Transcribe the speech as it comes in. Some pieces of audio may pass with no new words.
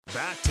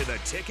Back to the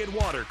Ticket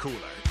Water Cooler,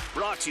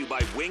 brought to you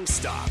by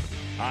Wingstop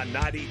on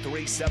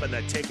 93.7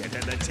 The Ticket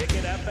and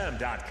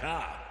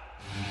theticketfm.com.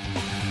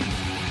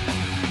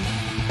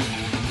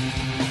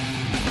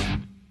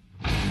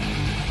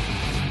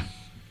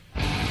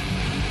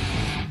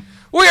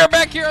 We are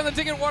back here on the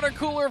Ticket Water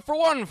Cooler for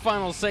one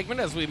final segment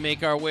as we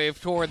make our way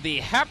toward the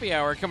happy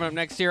hour coming up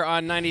next year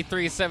on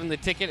 93.7 The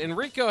Ticket.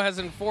 Enrico has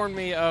informed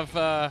me of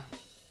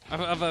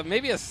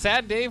maybe a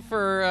sad day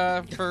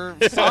for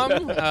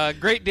some,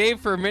 great day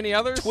for many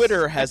others.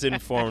 Twitter has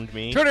informed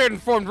me. Twitter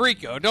informed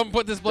Rico. Don't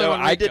put this blame on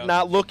Rico. I did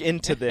not look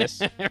into this.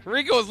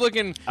 Rico was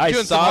doing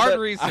some hard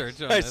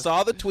research on this. I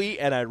saw the tweet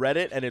and I read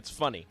it, and it's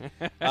funny.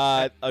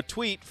 A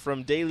tweet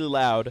from Daily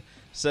Loud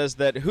says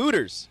that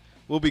Hooters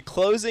will be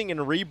closing and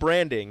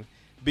rebranding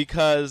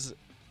because,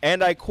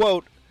 and I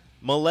quote,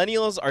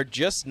 millennials are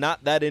just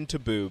not that into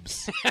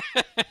boobs.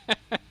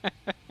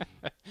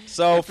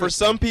 So for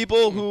some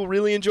people who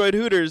really enjoyed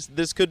Hooters,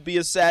 this could be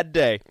a sad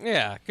day.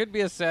 Yeah, could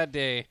be a sad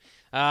day.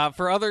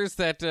 For others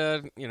that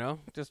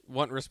just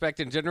want respect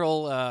in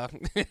general,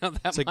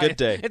 it's a good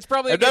day. It's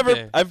probably a good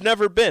day. I've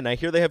never been. I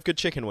hear they have good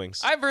chicken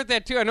wings. I've heard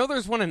that too. I know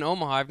there's one in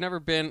Omaha. I've never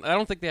been. I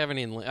don't think they have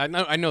any. I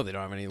know they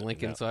don't have any in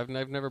Lincoln, so I've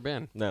never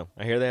been. No,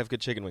 I hear they have good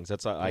chicken wings.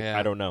 That's all.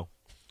 I don't know.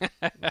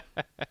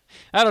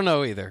 I don't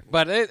know either,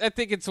 but I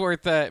think it's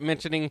worth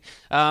mentioning.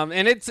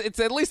 And it's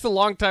at least a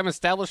long time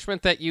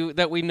establishment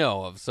that we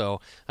know of.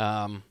 So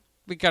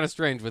be kind of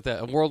strange with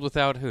that, a world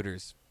without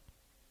Hooters.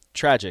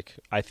 Tragic,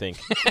 I think.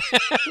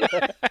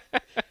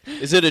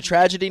 Is it a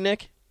tragedy,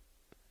 Nick?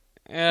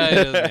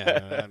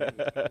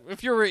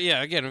 If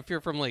you're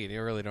from Lincoln,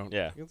 you really don't.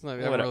 Yeah. It's not,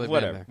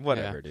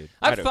 whatever, dude.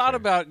 I've thought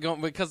about going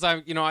because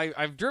I've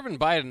driven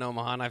by it in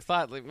Omaha, and I've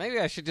thought maybe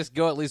I should just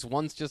go at least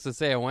once just to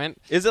say I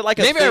went. Is it like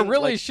a maybe thing, I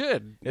really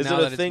should? Is it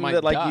a thing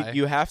that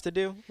you have to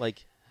do?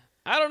 Like,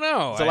 I don't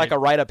know. Is it like a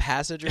rite of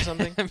passage or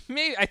something?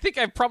 Maybe I think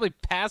I've probably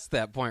passed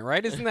that point,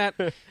 right? Isn't that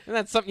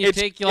something you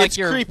take? It's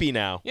creepy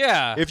now.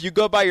 Yeah. If you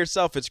go by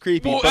yourself, it's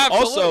creepy. Well, but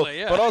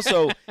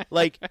also,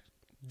 like,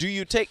 do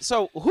you take?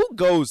 So who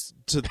goes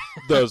to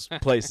those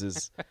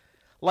places?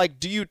 Like,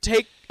 do you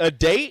take a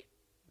date?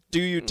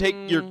 Do you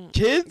take your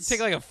kids?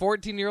 Take like a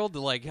 14-year-old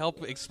to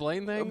help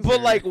explain things?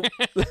 But like,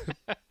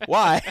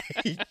 why?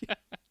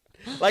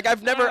 Like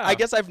I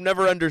guess I've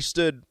never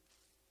understood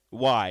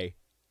why.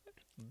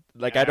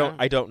 Like, I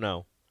don't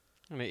know.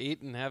 I'm going to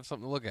eat and have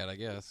something to look at, I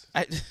guess.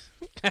 That's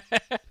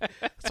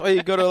why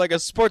you go to like a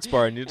sports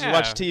bar and you just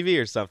watch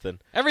TV or something.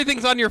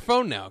 Everything's on your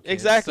phone now, kids.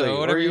 Exactly. So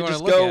whatever or you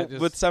just go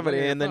with somebody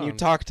and then you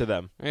talk to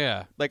them.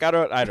 Yeah. Like, I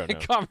don't know.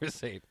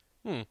 Conversate.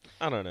 I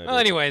don't know. Well,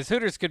 anyways,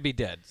 Hooters could be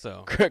dead.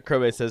 So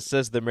Crobe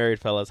says the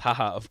married fellas,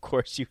 haha, of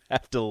course you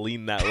have to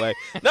lean that way.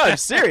 No, I'm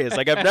serious.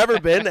 Like, I've never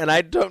been, and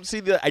I don't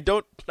see I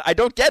don't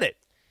get it.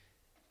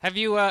 Have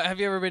you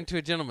ever been to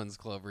a gentleman's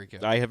club, Rico?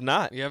 I have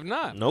not. You have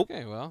not? Nope.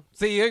 Okay, well,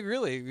 see,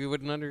 you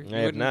wouldn't I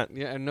have not.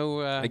 Yeah,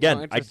 no. Again,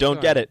 no I don't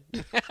get it.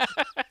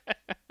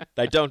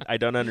 I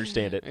don't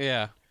understand it.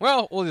 Yeah.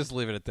 Well, we'll just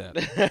leave it at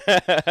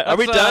that. Are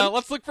we done?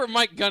 Let's look for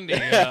Mike Gundy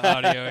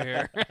audio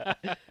here.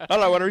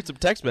 I want to read some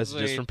text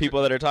messages from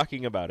people that are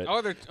talking about it.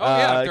 There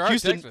are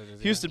text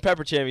messages. Houston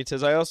Pepper Champion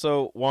says, I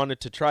also wanted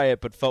to try it,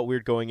 but felt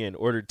weird going in.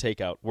 Ordered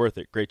takeout. Worth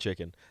it. Great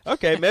chicken.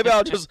 Okay, maybe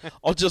I'll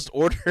just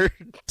order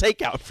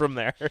takeout from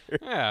there.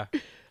 Yeah.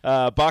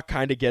 Bach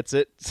kind of gets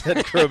it, said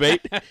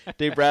Crobate.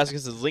 Dave Braska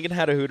says, Lincoln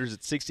had a Hooters at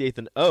 68th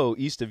and O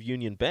east of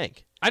Union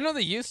Bank. I know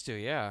they used to,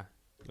 yeah.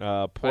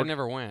 I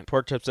never went.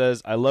 Pork Chop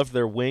says, I loved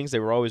their wings. They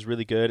were always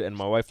really good, and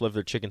my wife loved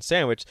their chicken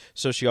sandwich,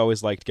 so she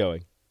always liked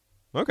going.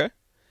 Okay.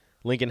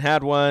 Lincoln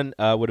had one.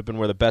 Would have been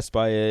where the Best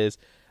Buy is.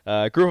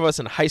 A group of us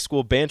in a high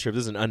school band trip.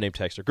 This is an unnamed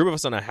texter. A group of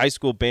us on a high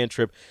school band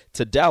trip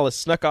to Dallas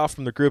snuck off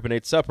from the group and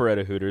ate supper at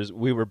a Hooters.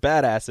 We were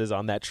badasses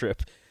on that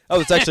trip. Oh,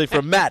 it's actually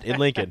from Matt in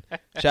Lincoln.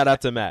 Shout out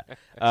to Matt.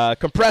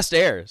 Compressed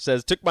Air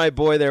says, took my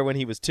boy there when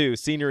he was 2.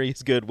 Scenery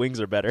is good. Wings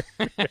are better.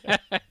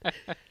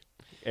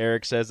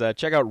 Eric says,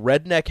 check out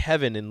Redneck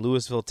Heaven in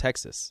Louisville,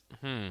 Texas.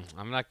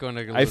 I'm not going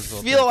to Louisville, I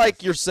feel Texas.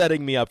 like you're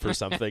setting me up for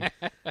something.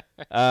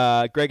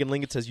 Greg in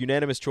Lincoln says,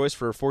 unanimous choice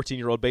for a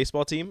 14-year-old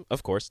baseball team.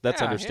 Of course,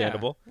 that's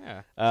understandable.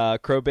 Yeah.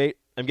 Crowbait,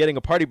 I'm getting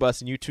a party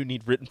bus, and you two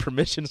need written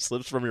permission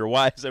slips from your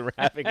wives, and we're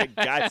having a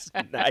guys'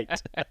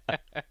 night.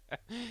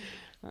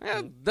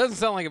 It doesn't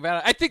sound like a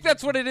bad. I think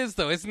that's what it is,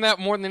 though. Isn't that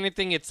more than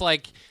anything? It's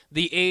like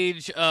the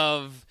age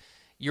of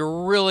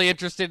you're really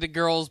interested in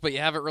girls, but you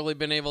haven't really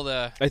been able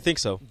to. I think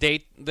so.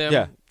 Date them.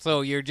 Yeah.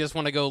 So you just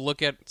want to go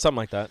look at something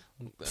like that.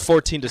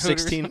 14 to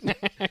 16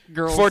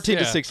 girls. 14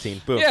 to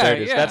 16. Boom. Yeah, there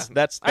it is. yeah.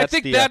 That's I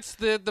think the, that's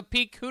the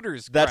peak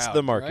Hooters. That's crowd,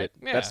 the market.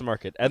 Right? Yeah. That's the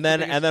market. And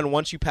then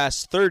once you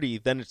pass 30,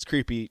 then it's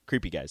creepy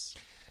guys.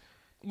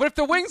 But if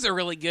the wings are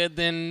really good,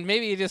 then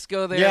maybe you just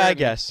go there. Yeah, I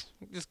guess.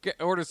 Just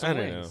order some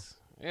wings.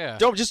 Know. Yeah.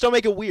 Don't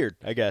make it weird,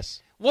 I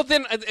guess. Well,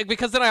 then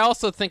because then I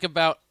also think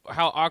about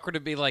how awkward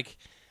it'd be. Like,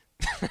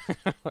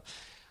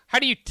 how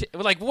do you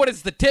what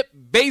is the tip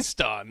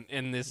based on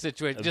in this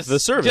situation? Just the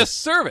service. Just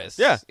service.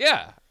 Yeah.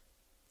 Yeah.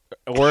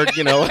 or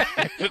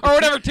or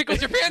whatever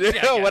tickles your fancy. I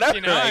guess, whatever.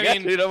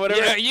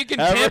 Whatever. You can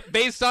tip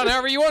based on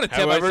however you want to tip.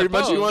 However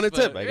much you want to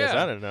tip. But, I guess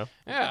I don't know.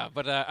 Yeah,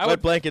 but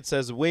Wet Blanket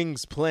says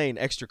wings plain,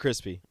 extra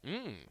crispy.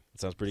 That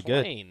sounds pretty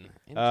plain.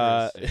 good.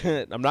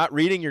 I'm not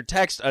reading your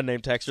text,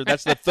 unnamed texter.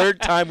 That's the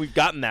third time we've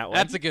gotten that one.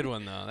 That's a good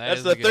one though.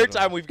 That's the third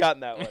time we've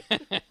gotten that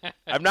one.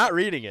 I'm not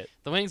reading it.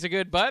 The wings are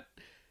good, but.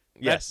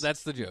 Yes,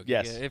 that's the joke.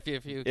 Yes, if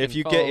you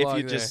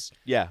just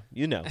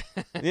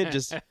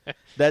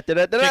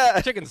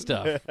that chicken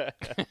stuff.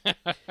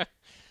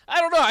 I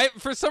don't know.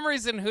 For some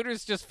reason,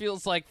 Hooters just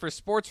feels like for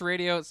sports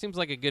radio, it seems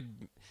like a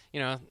good,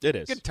 it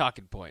is good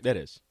talking point. It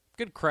is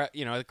good crowd.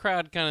 The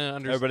crowd kind of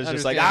understands. Everybody's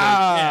just like,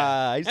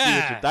 I see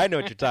I know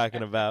what you're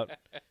talking about.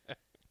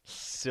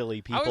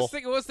 Silly people. I was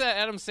thinking, what's that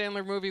Adam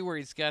Sandler movie where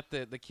he's got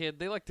the kid?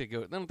 They like to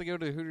go. Don't they go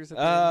to Hooters? At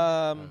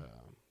the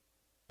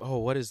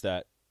what is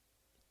that?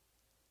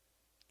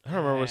 I don't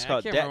remember what it's called.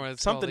 I can't remember what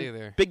it's something called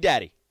either. Big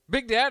Daddy.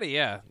 Big Daddy,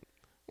 yeah.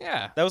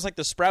 Yeah. That was like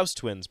the Sprouse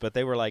twins, but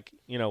they were like,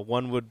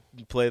 one would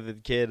play the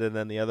kid and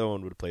then the other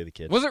one would play the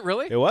kid. Was it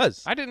really? It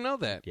was. I didn't know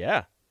that.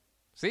 Yeah.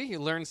 See, you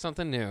learned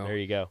something new. There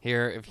you go.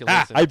 Here, if you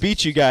listen. I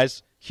beat you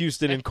guys,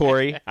 Houston and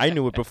Corey. I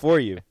knew it before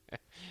you.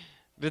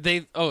 Did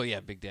they? Oh, yeah,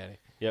 Big Daddy.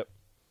 Yep.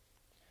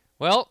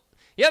 Well,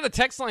 yeah, the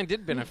text line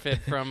did benefit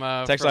from.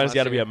 Text line has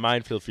got to be a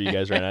minefield for you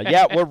guys right now.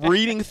 Yeah, we're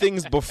reading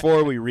things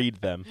before we read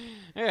them.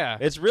 Yeah.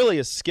 It's really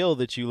a skill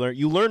that you learn.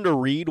 You learn to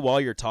read while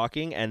you're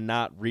talking and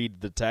not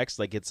read the text.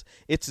 Like it's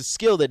a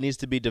skill that needs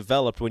to be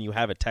developed when you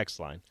have a text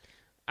line.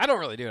 I don't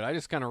really do it. I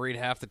just kind of read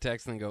half the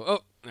text and then go, oh,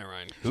 never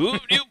mind.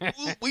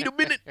 Wait a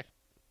minute.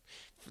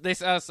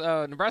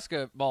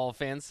 Nebraska ball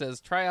fan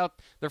says, try out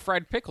their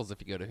fried pickles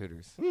if you go to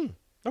Hooters.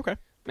 Okay.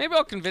 Maybe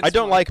I'll convince. I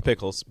don't like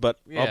pickles, but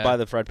I'll buy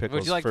the fried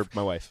pickles for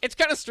my wife. It's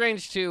kind of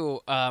strange too,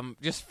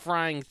 just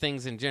frying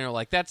things in general.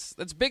 Like that's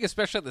big,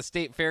 especially at the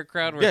state fair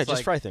crowd. Where it's just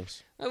like, fry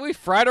things. We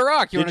fried a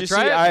rock. You want to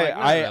try it?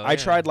 I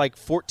tried like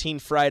 14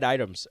 fried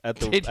items at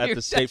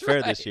the state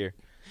fair this year.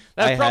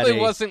 That probably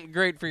wasn't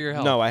great for your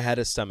health. No, I had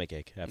a stomach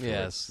ache afterwards.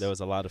 Yes. There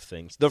was a lot of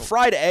things. The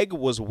fried egg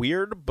was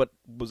weird, but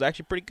was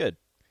actually pretty good.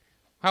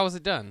 How was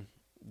it done?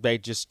 They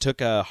just took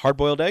a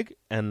hard-boiled egg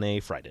and they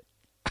fried it.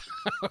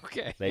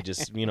 Okay. They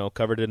just,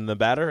 covered it in the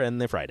batter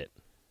and they fried it.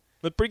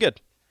 Looked pretty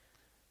good.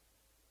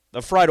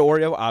 The fried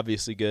Oreo,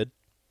 obviously good.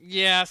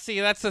 Yeah, see,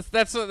 that's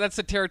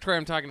the territory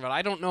I'm talking about.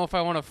 I don't know if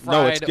I want a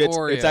fried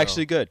Oreo. It's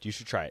actually good. You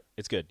should try it.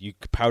 It's good. You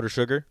powder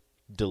sugar,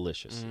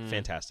 delicious,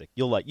 fantastic.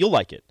 You'll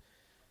like it.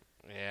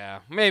 Yeah,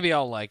 maybe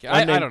I'll like it.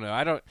 I don't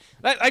know.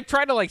 I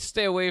try to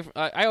stay away from.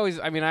 I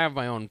have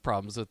my own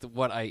problems with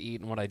what I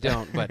eat and what I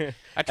don't. But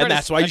I try. And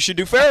that's why you should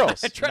do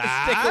Farrell's. I try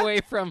to stick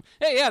away from.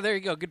 Hey, yeah, there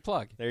you go. Good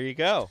plug. There you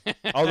go.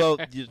 Although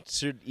you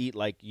should eat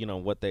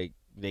what they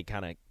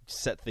kind of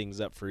set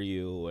things up for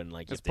you and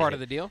that's part of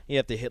the deal. You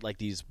have to hit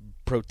these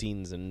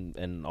proteins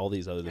and all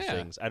these other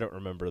things. I don't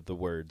remember the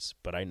words,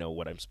 but I know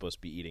what I'm supposed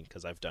to be eating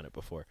because I've done it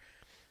before.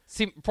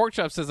 See, Pork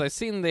Chop says, I've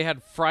seen they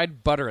had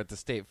fried butter at the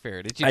state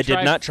fair. Did you I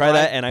did not try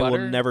that, and butter? I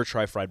will never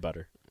try fried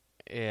butter.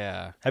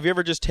 Yeah. Have you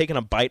ever just taken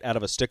a bite out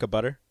of a stick of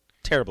butter?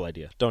 Terrible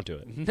idea. Don't do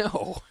it.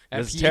 No.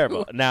 It's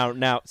terrible.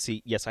 Now,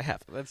 see, yes, I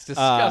have. That's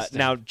disgusting.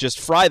 Now, just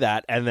fry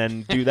that and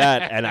then do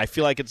that, and I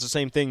feel like it's the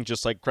same thing,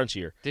 just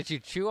crunchier. Did you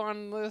chew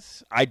on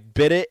this? I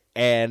bit it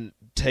and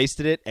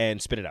tasted it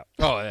and spit it out.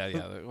 Oh,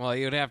 yeah. Well,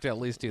 you'd have to at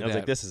least do that. I was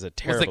like, this is a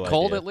terrible idea. Was it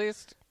cold at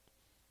least?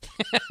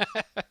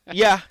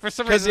 Yeah, for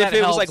some reason because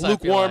if it was helps,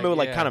 lukewarm, it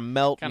would kind of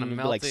melt and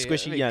melty, be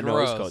squishy. Yeah, no,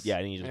 it was cold. Yeah,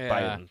 and you just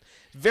bite it.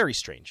 Very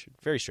strange.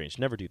 Very strange.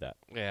 Never do that.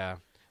 Yeah.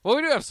 Well,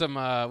 we do have some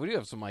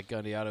Mike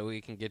Gundy auto we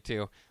can get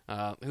to.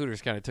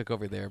 Hooters kind of took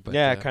over there, but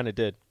yeah, it kind of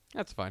did.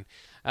 That's fine.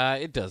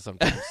 It does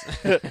sometimes.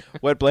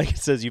 Wet Blanket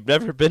says you've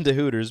never been to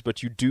Hooters,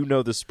 but you do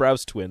know the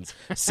Sprouse twins.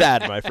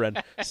 Sad, my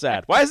friend.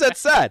 Sad. Why is that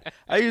sad?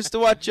 I used to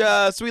watch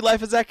Sweet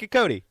Life of Zack and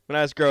Cody when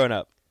I was growing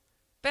up.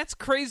 That's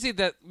crazy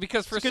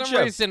because for some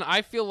reason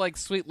I feel like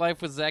Sweet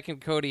Life with Zack and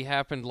Cody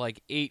happened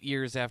 8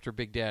 years after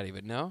Big Daddy,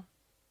 but no?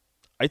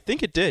 I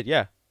think it did,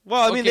 yeah.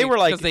 Well, I mean, they were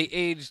because they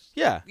aged.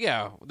 Yeah.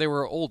 Yeah, they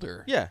were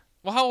older. Yeah.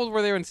 Well, how old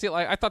were they in Sweet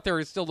Life? I thought they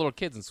were still little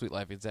kids in Sweet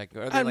Life with Zack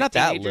and Cody. Are they not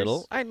teenagers? that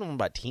little. I don't know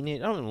about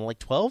teenage. I don't know,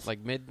 12?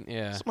 Mid,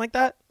 yeah. Something like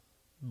that.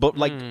 But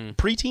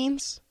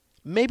preteens?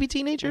 Maybe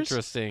teenagers?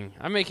 Interesting.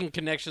 I'm making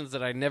connections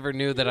that I never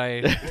knew that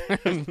I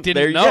didn't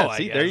there, know. Yeah,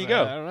 see, guess. there you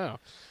go. I don't know.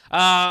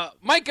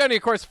 Mike Gundy,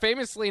 of course,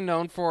 famously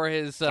known for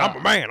his I'm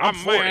a man,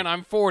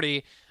 I'm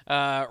 40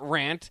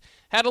 rant,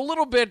 had a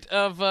little bit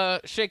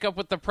of shake-up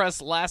with the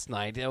press last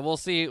night. We'll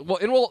see.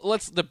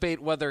 Let's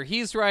debate whether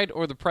he's right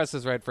or the press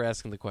is right for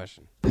asking the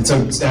question.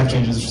 So staff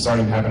changes are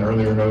starting to happen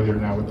earlier and earlier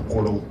now with the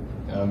portal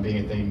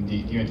being a thing. Do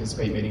you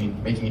anticipate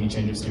making any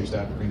changes to your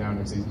staff between now and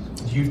next season?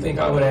 Do you think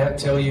I would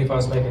tell you if I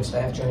was making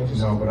staff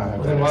changes? No, but I have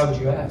well, to. Then why would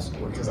you ask?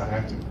 Because I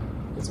have to.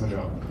 It's my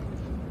job.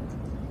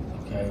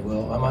 Okay,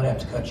 well, I might have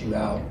to cut you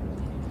out.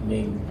 I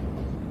mean,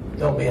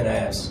 don't be an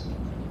ass.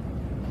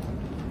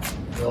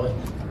 Really?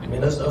 I mean,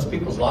 those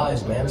people's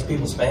lives, man. Those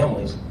people's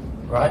families,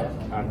 right?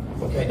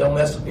 Okay, don't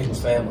mess with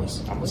people's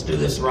families. Let's do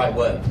this the right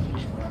way.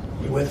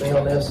 You with me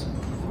on this?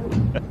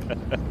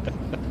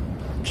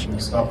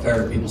 It's not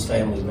fair to people's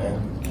families, man.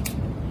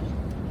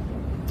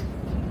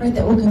 Right,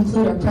 that will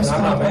conclude our press And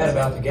I'm not mad conference.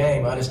 about the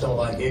game. I just don't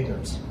like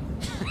ignorance.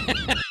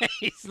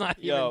 He's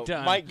not Yo, even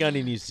done. Mike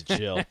Gundy needs to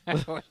chill.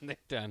 When they're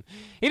done.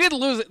 He didn't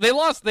lose it. They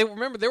lost. They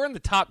were in the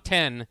top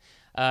 10,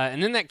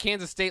 and then that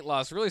Kansas State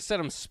loss really set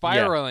them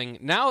spiraling.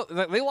 Now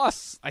they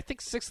lost, I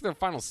think, 6 of their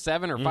final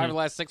 7 or 5 of the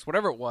last 6,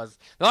 whatever it was.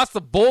 They lost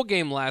the bowl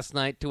game last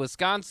night to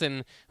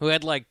Wisconsin, who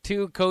had like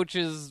 2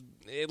 coaches,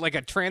 like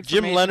a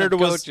transformation.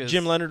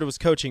 Jim Leonard was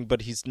coaching,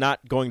 but he's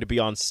not going to be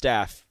on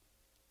staff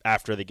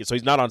after the game, so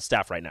he's not on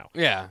staff right now.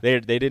 Yeah, they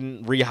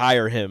didn't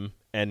rehire him.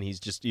 And he's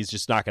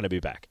just not going to be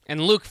back.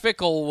 And Luke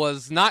Fickell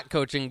was not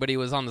coaching, but he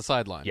was on the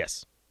sideline.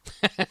 Yes.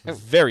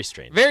 Very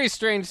strange. Very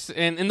strange.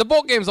 And in the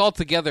bowl games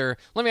altogether,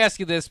 let me ask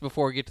you this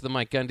before we get to the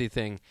Mike Gundy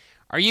thing.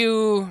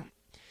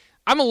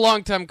 I'm a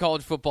longtime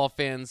college football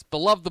fan, but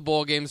love the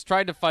bowl games,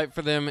 tried to fight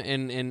for them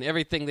in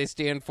everything they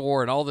stand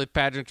for and all the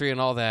pageantry and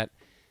all that.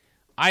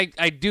 I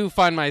do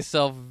find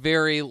myself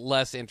very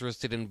less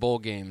interested in bowl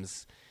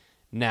games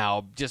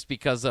now just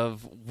because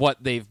of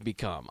what they've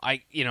become.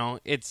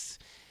 It's...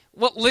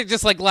 Well,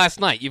 just like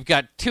last night, you've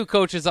got 2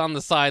 coaches on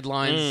the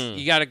sidelines.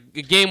 You got a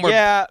game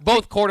where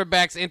both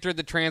quarterbacks entered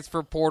the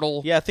transfer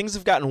portal. Yeah, things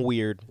have gotten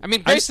weird. I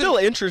mean, I'm still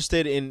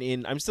interested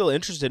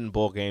in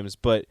bowl games,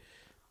 but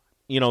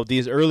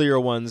these earlier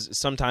ones,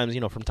 sometimes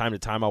from time to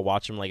time I'll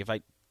watch them. Like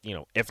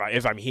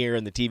if I'm here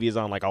and the TV is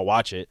on, like I'll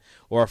watch it,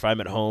 or if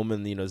I'm at home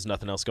and there's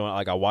nothing else going on,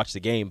 like I'll watch the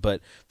game. But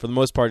for the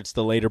most part, it's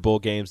the later bowl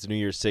games, the New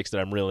Year's Six, that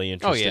I'm really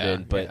interested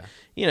in. But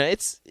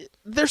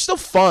they're still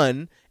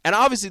fun. And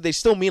obviously, they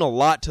still mean a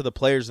lot to the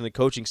players and the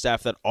coaching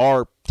staff that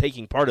are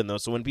taking part in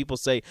those. So when people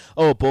say,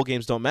 "Oh, bowl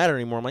games don't matter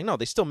anymore," I'm like, no,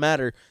 they still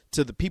matter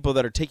to the people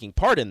that are taking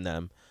part in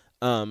them.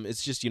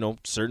 It's just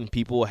certain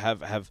people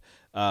have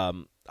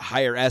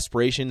higher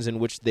aspirations in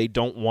which they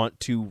don't want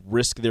to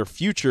risk their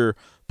future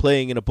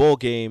playing in a bowl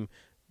game,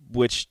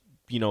 which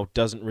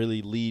doesn't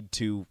really lead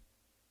to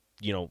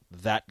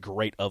that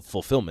great of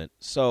fulfillment.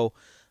 So.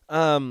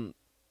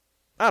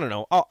 I don't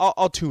know.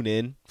 I'll tune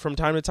in from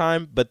time to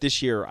time, but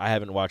this year I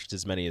haven't watched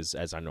as many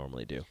as I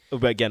normally do.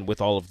 But again, with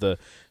all of the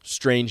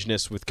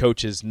strangeness with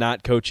coaches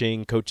not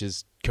coaching,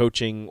 coaches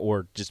coaching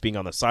or just being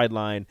on the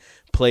sideline,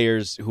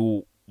 players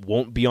who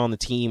won't be on the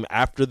team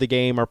after the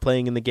game are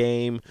playing in the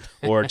game,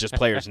 or just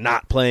players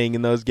not playing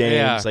in those games.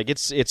 Yeah. Like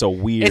it's a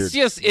weird,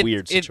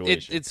 weird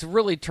situation. It's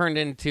really turned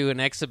into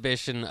an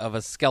exhibition of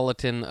a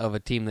skeleton of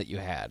a team that you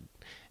had.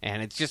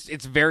 And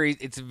it's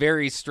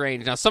very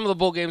strange. Now, some of the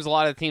bowl games, a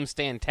lot of the teams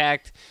stay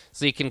intact,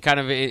 so you can kind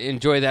of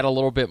enjoy that a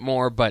little bit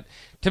more. But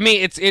to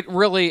me, it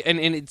really, and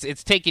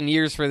it's taken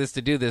years for this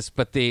to do this.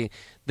 But the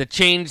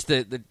change,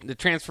 the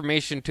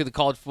transformation to the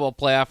college football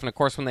playoff, and of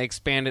course, when they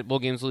expand it, bowl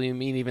games will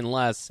mean even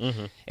less.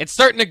 Mm-hmm. It's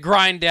starting to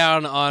grind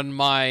down on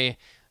my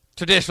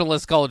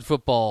traditionalist college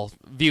football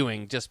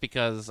viewing, just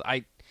because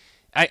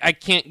I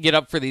can't get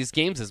up for these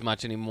games as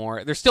much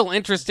anymore. They're still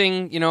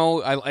interesting,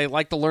 I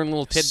like to learn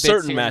little tidbits.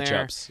 Certain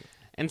matchups.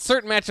 And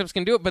certain matchups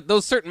can do it, but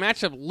those certain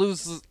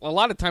matchups a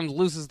lot of times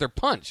loses their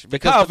punch. The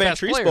Kyle Van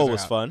Treese Bowl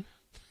was fun.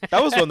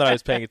 That was one that I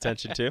was paying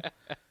attention to.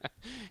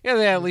 Yeah,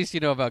 at least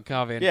you know about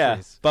Kyle Van Treese.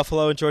 Yeah,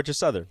 Buffalo and Georgia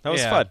Southern. That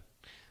was fun.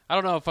 I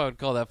don't know if I would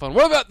call that fun.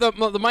 What about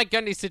the Mike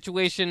Gundy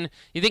situation?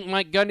 You think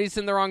Mike Gundy's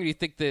in the wrong, or do you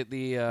think that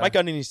the... Mike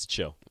Gundy needs to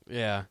chill.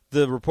 Yeah.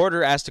 The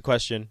reporter asked a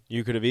question.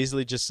 You could have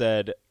easily just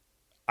said,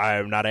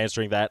 I'm not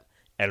answering that,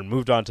 and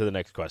moved on to the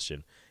next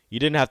question. You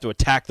didn't have to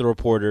attack the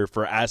reporter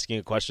for asking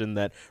a question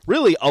that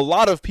really a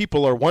lot of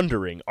people are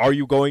wondering. Are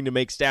you going to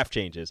make staff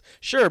changes?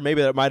 Sure,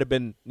 maybe that might have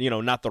been,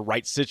 not the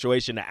right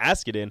situation to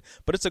ask it in,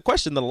 but it's a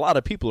question that a lot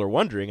of people are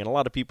wondering and a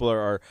lot of people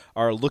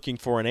are looking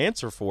for an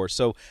answer for.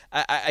 So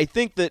I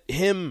think that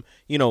him,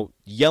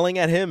 yelling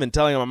at him and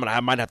telling him I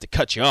might have to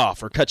cut you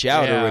off or cut you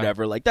out or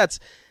whatever, like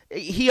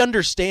he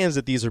understands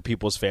that these are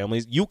people's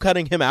families. You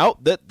cutting him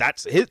out,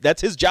 that's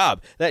his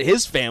job. That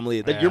his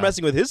family, that you're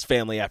messing with his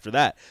family after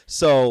that.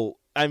 So,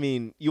 I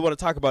mean, you want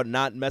to talk about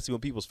not messing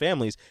with people's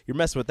families, you're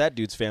messing with that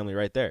dude's family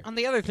right there. And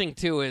the other thing,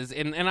 too, is,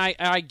 and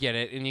I get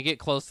it, and you get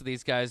close to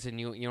these guys, and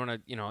you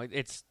want to,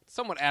 it's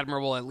somewhat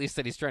admirable, at least,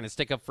 that he's trying to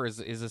stick up for his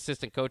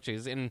assistant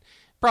coaches, and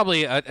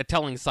probably a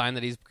telling sign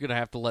that he's going to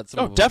have to let some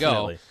of them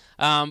go.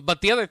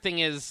 But the other thing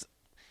is,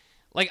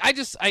 like, I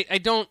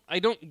don't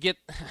get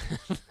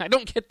I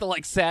don't get the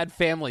sad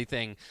family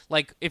thing.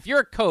 Like, if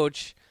you're a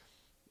coach,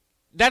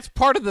 that's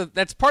part of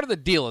the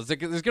deal. Is there's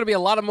going to be a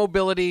lot of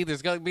mobility.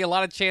 There's going to be a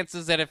lot of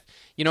chances that if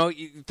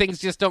things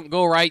just don't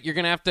go right, you're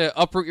going to have to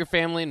uproot your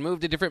family and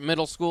move to different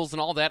middle schools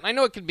and all that. And I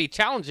know it can be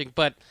challenging,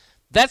 but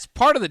that's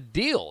part of the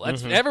deal.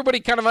 That's everybody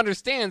kind of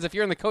understands if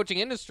you're in the coaching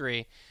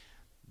industry.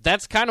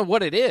 That's kind of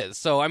what it is.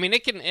 So, I mean,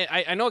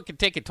 I know it can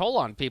take a toll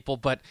on people,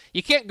 but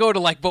you can't go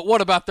to but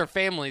what about their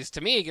families?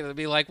 To me, it's going to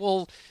be like,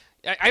 well,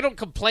 I don't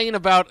complain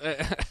about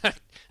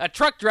a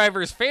truck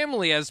driver's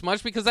family as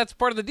much because that's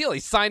part of the deal.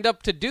 He signed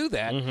up to do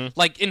that. Mm-hmm.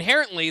 Like,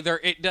 inherently,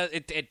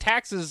 it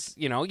taxes,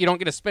 you don't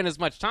get to spend as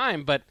much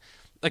time, but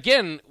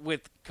again,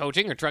 with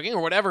coaching or trucking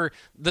or whatever,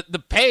 the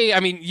pay, I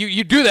mean,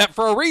 you do that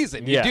for a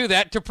reason. You do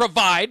that to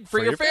provide for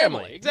your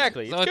family.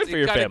 Exactly. So it's good for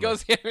your family.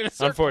 Goes in a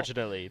circle.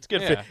 Unfortunately, it's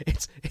good for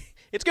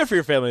it's good for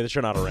your family that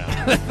you're not around.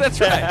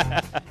 That's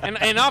right.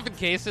 and often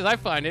cases, I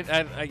find it,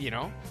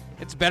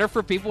 it's better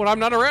for people when I'm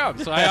not around.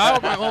 So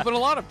I'm hoping a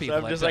lot of people.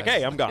 So I'm just like,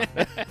 hey, I'm gone.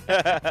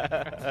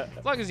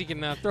 As long as you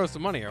can throw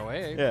some money our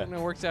way, it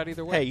works out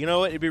either way. Hey, you know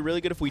what? It'd be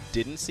really good if we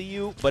didn't see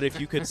you, but if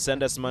you could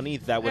send us money,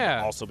 that would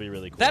also be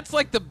really cool. That's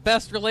like the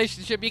best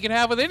relationship you can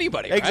have with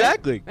anybody, right?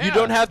 Exactly. Yeah. You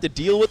don't have to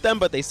deal with them,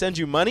 but they send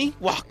you money?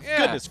 Wow,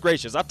 goodness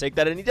gracious. I'll take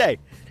that any day.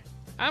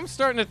 I'm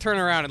starting to turn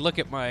around and look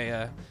at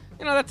my...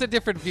 that's a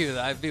different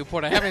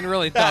viewpoint I haven't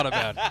really thought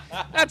about.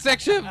 That's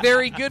actually a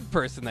very good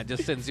person that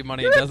just sends you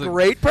money and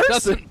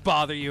doesn't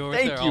bother you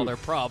with all their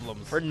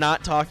problems. For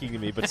not talking to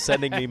me, but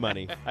sending me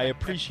money. I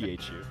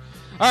appreciate you.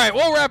 All right,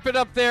 we'll wrap it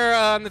up there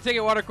on the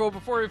Ticket Water Cool.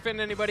 Before we offend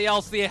anybody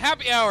else, the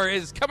happy hour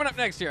is coming up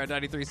next year on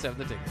 93.7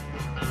 The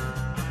Ticket.